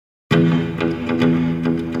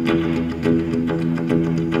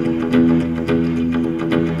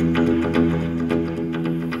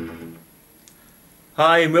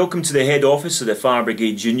Hi and welcome to the head office of the Fire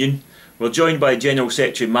Brigade Union. We're joined by General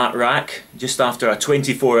Secretary Matt Wrack just after a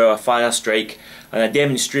 24-hour fire strike and a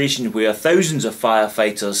demonstration where thousands of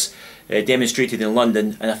firefighters demonstrated in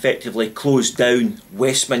London and effectively closed down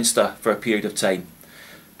Westminster for a period of time.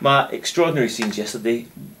 Matt, extraordinary scenes yesterday.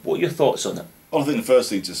 What are your thoughts on it? Well, I think the first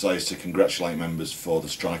thing to say is to congratulate members for the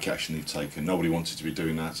strike action they've taken. Nobody wanted to be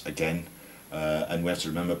doing that again. And we have to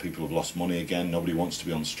remember people have lost money again. Nobody wants to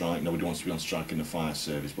be on strike. Nobody wants to be on strike in the fire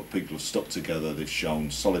service. But people have stuck together. They've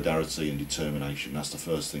shown solidarity and determination. That's the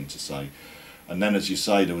first thing to say. And then, as you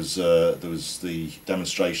say, there was the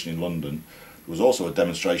demonstration in London. There was also a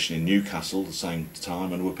demonstration in Newcastle at the same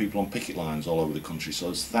time, and there were people on picket lines all over the country. So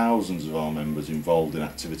there's thousands of our members involved in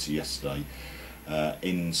activity yesterday.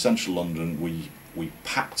 In central London, we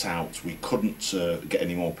packed out. We couldn't get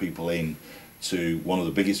any more people in to one of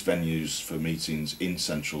the biggest venues for meetings in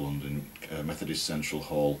central London, Methodist Central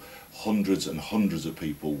Hall. Hundreds and hundreds of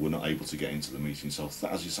people were not able to get into the meeting. So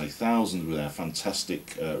as you say, thousands were there.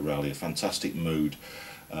 Fantastic rally, a fantastic mood.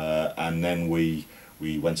 And then we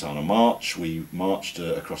went on a march. We marched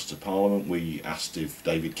across to Parliament. We asked if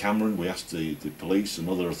David Cameron, we asked the police and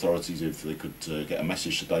other authorities if they could get a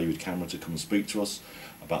message to David Cameron to come and speak to us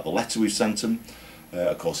about the letter we've sent him.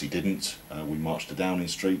 Of course he didn't. We marched to Downing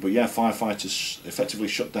Street. But yeah, firefighters effectively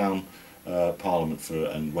shut down Parliament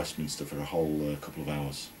and Westminster for a whole couple of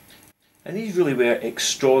hours. And these really were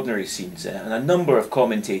extraordinary scenes, and a number of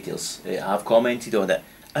commentators have commented on it,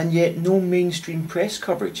 and yet no mainstream press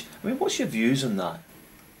coverage. I mean, what's your views on that?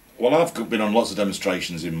 Well, I've been on lots of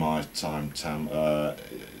demonstrations in my time, Tam.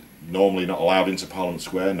 Normally not allowed into Parliament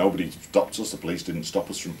Square. Nobody stopped us. The police didn't stop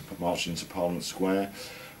us from marching into Parliament Square.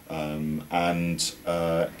 And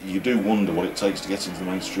you do wonder what it takes to get into the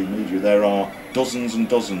mainstream media. There are dozens and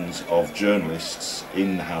dozens of journalists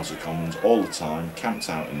in the House of Commons all the time, camped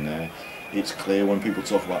out in there. It's clear when people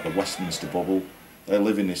talk about the Westminster bubble, they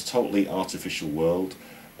live in this totally artificial world,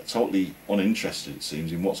 totally uninterested, it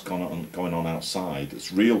seems, in what's going on outside.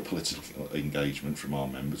 It's real political engagement from our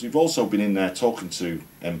members. We've also been in there talking to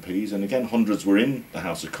MPs, and again hundreds were in the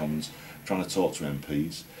House of Commons trying to talk to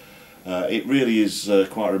MPs. It really is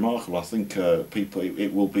quite remarkable. I think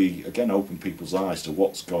it will be, again, open people's eyes to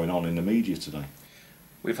what's going on in the media today.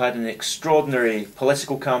 We've had an extraordinary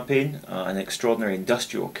political campaign, an extraordinary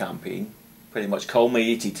industrial campaign, pretty much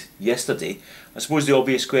culminated yesterday. I suppose the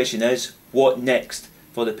obvious question is, what next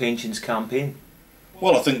for the pensions campaign?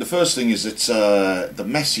 Well, I think the first thing is that the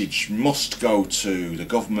message must go to the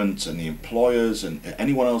government and the employers and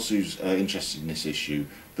anyone else who's interested in this issue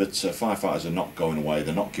that firefighters are not going away,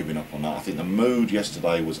 they're not giving up on that. I think the mood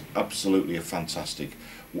yesterday was absolutely fantastic.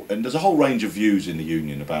 And there's a whole range of views in the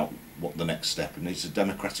union about what the next step, and it's a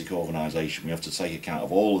democratic organisation. We have to take account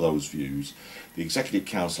of all of those views. The Executive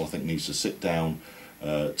Council, I think, needs to sit down,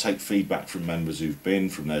 take feedback from members who've been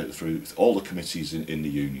through all the committees in the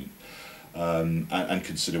union. And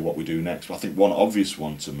consider what we do next. But I think one obvious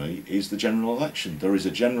one to me is the general election. There is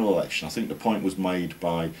a general election. I think the point was made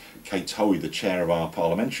by Kate Hoey, the chair of our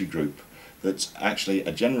parliamentary group, that actually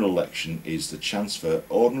a general election is the chance for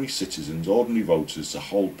ordinary citizens, ordinary voters to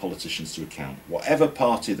hold politicians to account. Whatever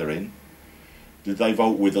party they're in, did they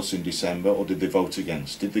vote with us in December or did they vote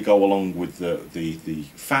against? Did they go along with the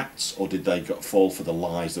facts or did they fall for the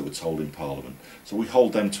lies that were told in Parliament? So we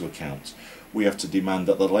hold them to account. We have to demand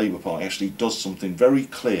that the Labour Party actually does something very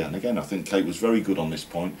clear, and again I think Kate was very good on this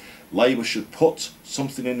point. Labour should put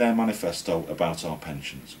something in their manifesto about our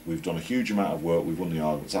pensions. We've done a huge amount of work, we've won the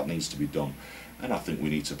arguments, that needs to be done. And I think we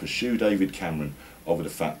need to pursue David Cameron over the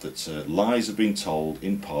fact that lies have been told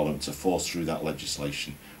in Parliament to force through that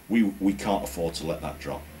legislation. We can't afford to let that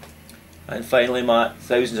drop. And finally, Matt,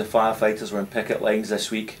 thousands of firefighters were on picket lines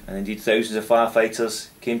this week, and indeed thousands of firefighters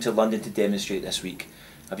came to London to demonstrate this week.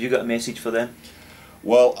 Have you got a message for them?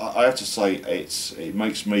 Well, I have to say it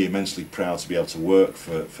makes me immensely proud to be able to work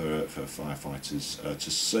for firefighters, to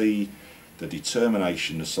see the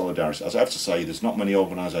determination, the solidarity. As I have to say, there's not many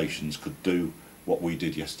organisations could do what we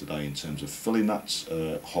did yesterday in terms of filling that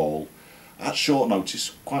hall at short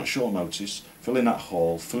notice, quite short notice, filling that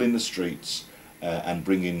hall, filling the streets, and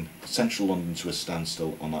bringing central London to a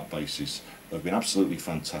standstill on that basis. They've been absolutely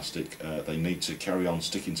fantastic. They need to carry on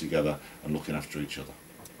sticking together and looking after each other.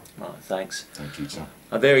 Oh, thanks. Thank you, Tom.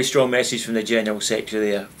 A very strong message from the General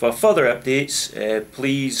Secretary there. For further updates,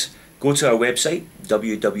 please go to our website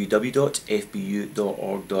www.fbu.org.uk,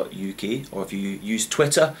 or if you use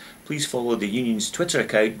Twitter, please follow the Union's Twitter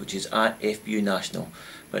account, which is @FBU National.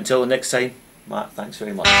 But until the next time, Matt, thanks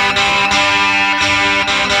very much.